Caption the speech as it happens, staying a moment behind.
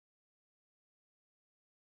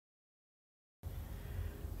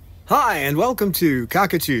Hi, and welcome to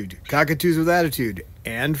Cockatude, Cockatoos with Attitude,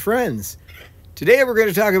 and friends. Today we're going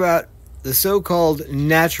to talk about the so-called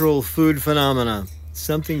natural food phenomena,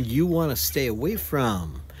 something you want to stay away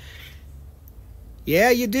from.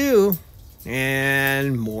 Yeah, you do,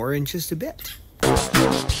 and more in just a bit.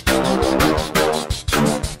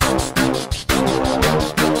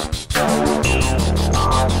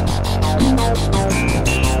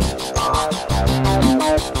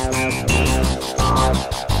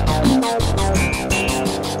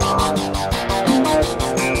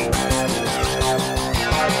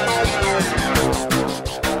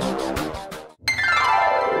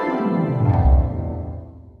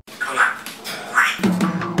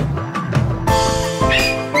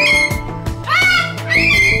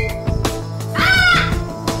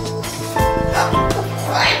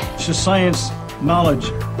 Science knowledge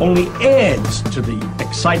only adds to the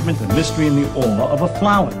excitement, the mystery, and the awe of a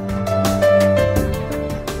flower.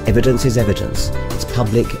 Evidence is evidence. It's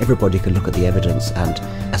public. Everybody can look at the evidence and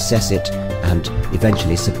assess it, and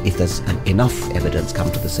eventually, if there's enough evidence,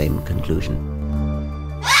 come to the same conclusion.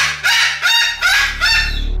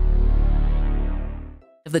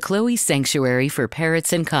 The Chloe Sanctuary for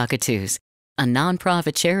Parrots and Cockatoos, a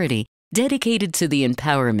nonprofit charity dedicated to the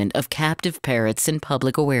empowerment of captive parrots and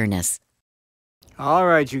public awareness. All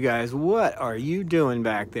right, you guys, what are you doing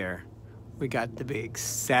back there? We got the big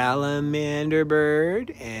salamander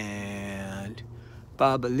bird and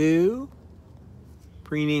Babaloo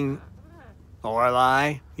preening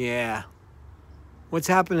orli. Yeah. What's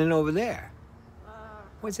happening over there?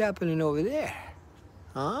 What's happening over there?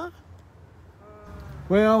 Huh?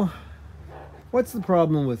 Well, what's the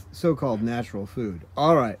problem with so-called natural food?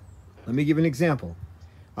 All right. Let me give an example.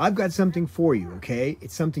 I've got something for you, okay?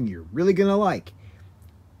 It's something you're really gonna like.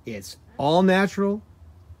 It's all natural.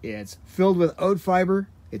 It's filled with oat fiber.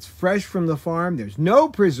 It's fresh from the farm. There's no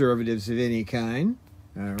preservatives of any kind,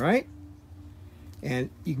 all right? And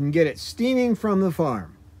you can get it steaming from the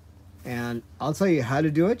farm. And I'll tell you how to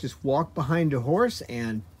do it. Just walk behind a horse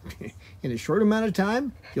and in a short amount of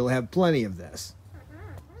time, you'll have plenty of this.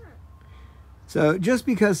 So just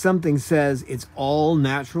because something says it's all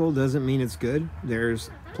natural doesn't mean it's good. There's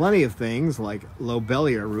plenty of things like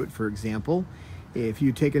lobelia root, for example. If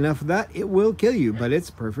you take enough of that, it will kill you, but it's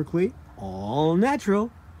perfectly all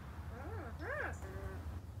natural.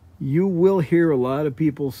 You will hear a lot of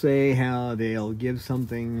people say how they'll give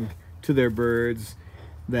something to their birds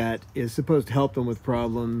that is supposed to help them with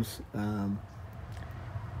problems.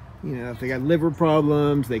 If they got liver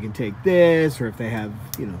problems, they can take this, or if they have,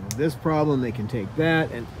 this problem, they can take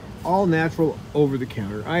that, and all natural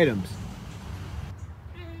over-the-counter items.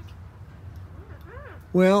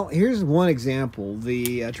 Well, here's one example.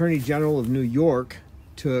 The Attorney General of New York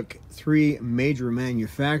took 3 major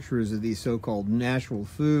manufacturers of these so-called natural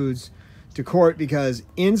foods to court because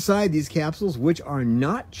inside these capsules, which are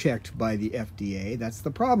not checked by the FDA, that's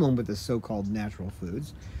the problem with the so-called natural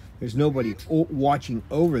foods. There's nobody watching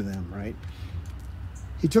over them, right?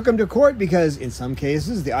 He took them to court because in some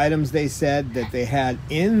cases, the items they said that they had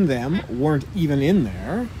in them weren't even in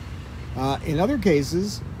there. In other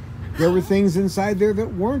cases, there were things inside there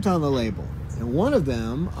that weren't on the label. And one of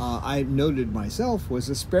them, I noted myself, was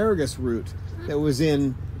asparagus root that was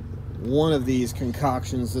in one of these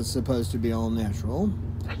concoctions that's supposed to be all natural.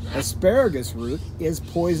 Asparagus root is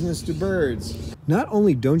poisonous to birds. Not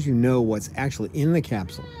only don't you know what's actually in the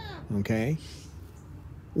capsule, okay?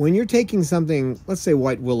 When you're taking something, let's say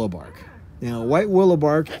white willow bark. Now, white willow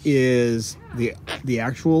bark is the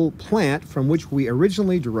actual plant from which we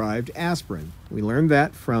originally derived aspirin. We learned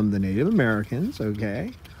that from the Native Americans,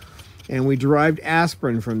 okay? And we derived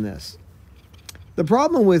aspirin from this. The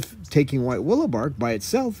problem with taking white willow bark by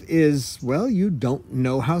itself is, well, you don't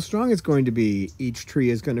know how strong it's going to be. Each tree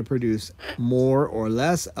is going to produce more or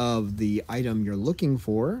less of the item you're looking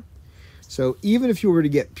for. So even if you were to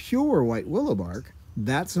get pure white willow bark,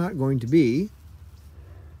 that's not going to be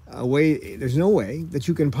a way, there's no way that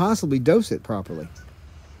you can possibly dose it properly.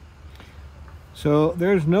 So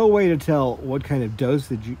there's no way to tell what kind of dose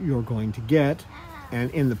that you're going to get.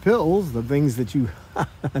 And in the pills, the things that you,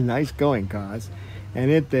 nice going, Cause. And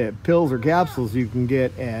at the pills or capsules you can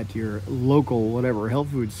get at your local, whatever, health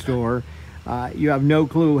food store, you have no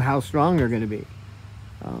clue how strong they're going to be.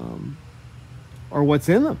 Or what's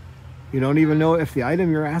in them. You don't even know if the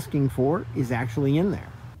item you're asking for is actually in there.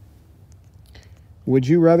 Would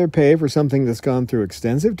you rather pay for something that's gone through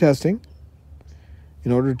extensive testing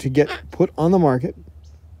in order to get put on the market,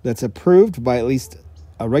 that's approved by at least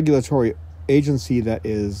a regulatory agency that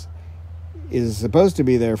is supposed to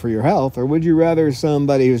be there for your health, or would you rather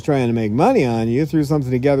somebody who's trying to make money on you threw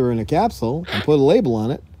something together in a capsule and put a label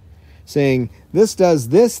on it saying this does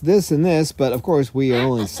this, this, and this, but of course we are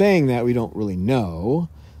only saying that. We don't really know.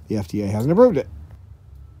 The FDA hasn't approved it.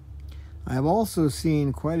 I have also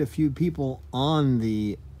seen quite a few people on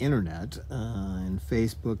the internet and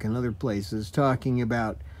Facebook and other places talking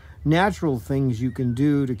about natural things you can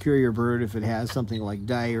do to cure your bird if it has something like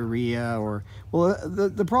diarrhea or, well,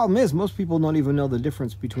 the problem is most people don't even know the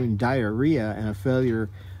difference between diarrhea and a failure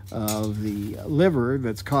of the liver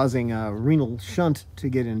that's causing a renal shunt to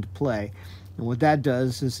get into play. And what that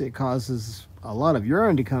does is it causes a lot of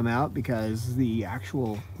urine to come out because the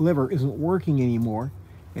actual liver isn't working anymore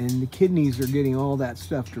and the kidneys are getting all that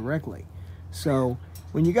stuff directly. So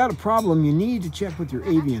when you got a problem, you need to check with your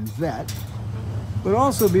avian vet. But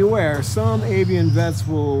also beware, some avian vets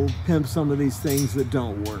will pimp some of these things that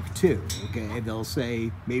don't work too, okay? They'll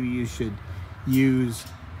say maybe you should use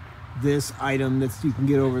this item that you can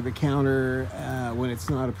get over the counter when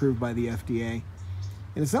it's not approved by the FDA.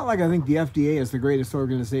 And it's not like I think the FDA is the greatest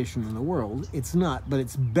organization in the world. It's not, but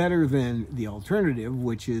it's better than the alternative,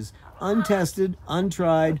 which is untested,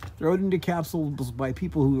 untried, thrown into capsules by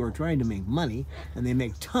people who are trying to make money, and they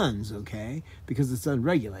make tons, okay, because it's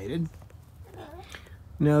unregulated.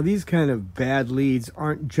 Now, these kind of bad leads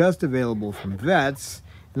aren't just available from vets,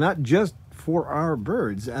 not just for our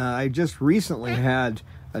birds. I just recently had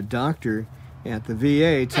a doctor at the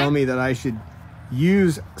VA tell me that I should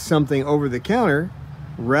use something over the counter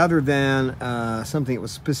rather than something that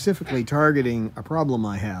was specifically targeting a problem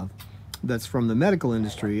I have that's from the medical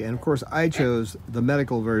industry. And of course, I chose the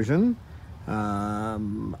medical version.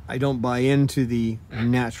 I don't buy into the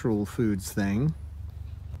natural foods thing.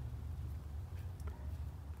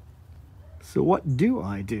 So what do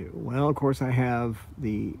I do? Well, of course, I have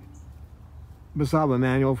the Basaba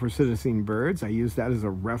Manual for Citizen Birds. I use that as a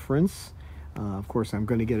reference. Of course, I'm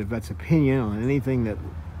going to get a vet's opinion on anything that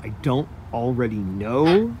I don't already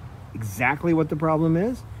know exactly what the problem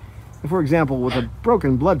is. And for example, with a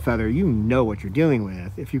broken blood feather, you know what you're dealing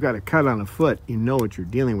with. If you've got a cut on a foot, you know what you're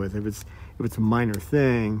dealing with if it's a minor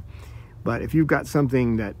thing. But if you've got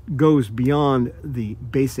something that goes beyond the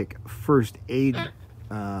basic first aid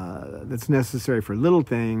that's necessary for little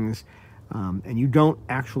things, and you don't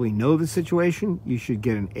actually know the situation, you should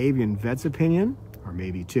get an avian vet's opinion, or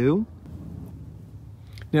maybe two.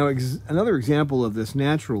 Now, another example of this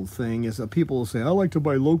natural thing is that people will say, I like to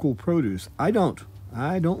buy local produce. I don't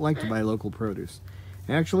like to buy local produce.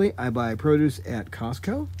 Actually, I buy produce at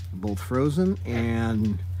Costco, both frozen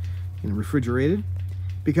and refrigerated.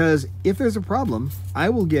 Because if there's a problem, I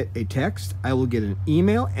will get a text, I will get an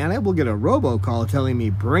email, and I will get a robocall telling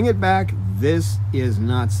me, bring it back, this is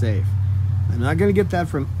not safe. I'm not going to get that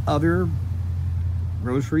from other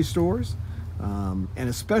grocery stores. And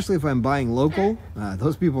especially if I'm buying local,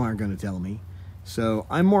 those people aren't going to tell me. So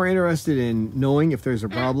I'm more interested in knowing if there's a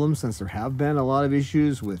problem, since there have been a lot of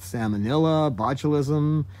issues with salmonella,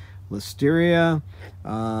 botulism, listeria.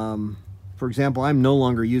 For example, I'm no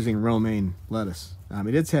longer using romaine lettuce. I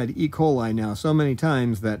mean, it's had E. coli now so many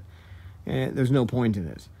times that there's no point in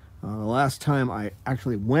it. The last time I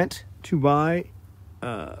actually went to buy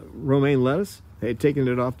romaine lettuce, they had taken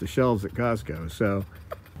it off the shelves at Costco. So,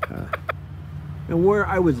 and where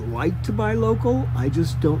I would like to buy local, I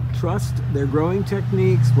just don't trust their growing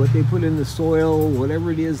techniques, what they put in the soil,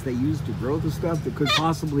 whatever it is they use to grow the stuff that could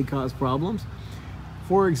possibly cause problems.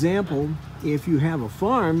 For example, if you have a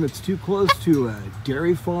farm that's too close to a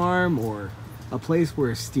dairy farm or a place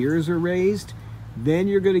where steers are raised, then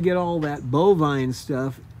you're going to get all that bovine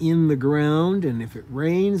stuff in the ground, and if it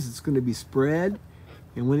rains, it's going to be spread.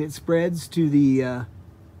 And when it spreads to the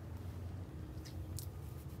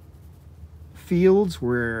fields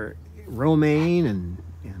where romaine and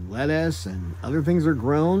lettuce and other things are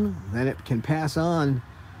grown, then it can pass on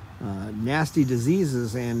nasty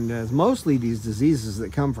diseases, and mostly these diseases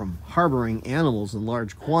that come from harboring animals in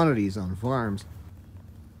large quantities on farms.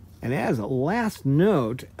 And as a last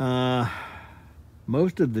note,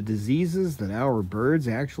 most of the diseases that our birds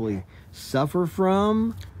actually suffer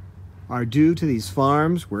from are due to these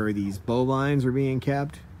farms where these bovines are being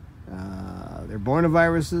kept. They're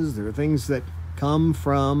bornoviruses. They're things that come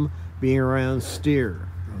from being around steer,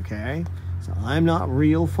 okay? So I'm not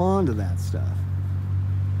real fond of that stuff.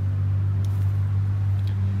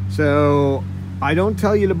 So I don't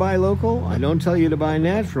tell you to buy local. I don't tell you to buy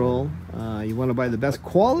natural. You want to buy the best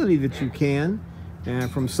quality that you can, and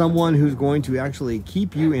from someone who's going to actually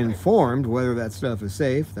keep you informed whether that stuff is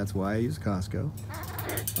safe. That's why I use Costco.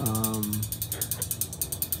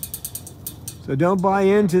 So don't buy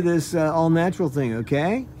into this all-natural thing,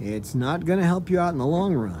 okay? It's not going to help you out in the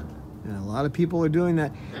long run. And a lot of people are doing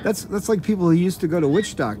that. That's like people who used to go to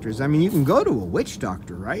witch doctors. I mean, you can go to a witch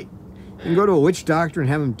doctor, right? You can go to a witch doctor and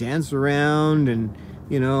have them dance around and,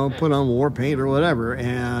 you know, put on war paint or whatever,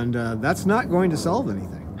 and that's not going to solve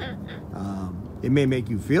anything. It may make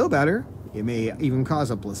you feel better. It may even cause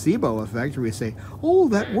a placebo effect where we say, oh,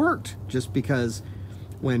 that worked, just because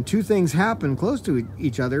when two things happen close to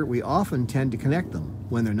each other, we often tend to connect them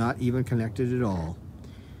when they're not even connected at all.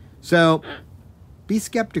 So be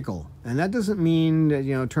skeptical. And that doesn't mean that,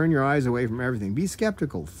 you know, turn your eyes away from everything. Be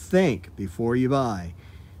skeptical. Think before you buy.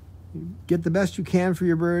 Get the best you can for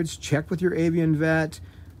your birds. Check with your avian vet.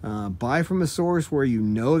 Buy from a source where you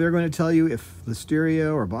know they're going to tell you if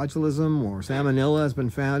listeria or botulism or salmonella has been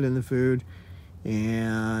found in the food.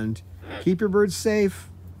 And keep your birds safe.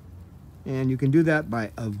 And you can do that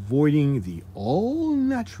by avoiding the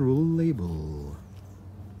all-natural label.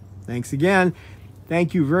 Thanks again.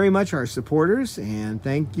 Thank you very much, our supporters, and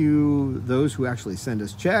thank you those who actually send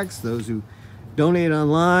us checks, those who donate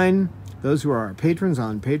online, those who are our patrons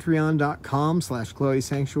on patreon.com/Chloe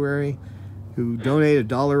Sanctuary, who donate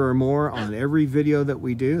 $1 or more on every video that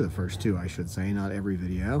we do. The first two, I should say, not every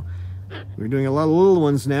video. We're doing a lot of little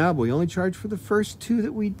ones now, but we only charge for the first two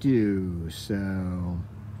that we do. So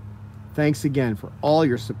thanks again for all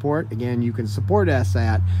your support. Again, you can support us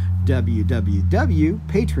at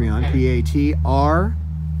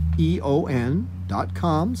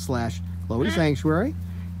www.patreon.com/Chloe Sanctuary. You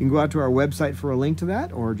can go out to our website for a link to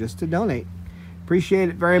that or just to donate. Appreciate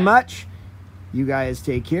it very much. You guys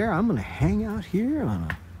take care. I'm going to hang out here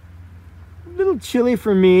on a little chilly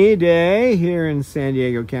for me day here in San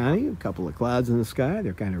Diego County. A couple of clouds in the sky.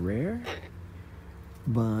 They're kind of rare.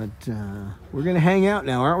 But we're going to hang out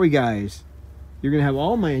now, aren't we, guys? You're going to have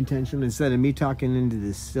all my attention instead of me talking into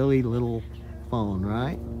this silly little phone,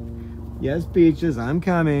 right? Yes, Peaches, I'm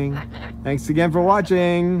coming. Thanks again for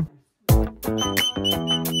watching.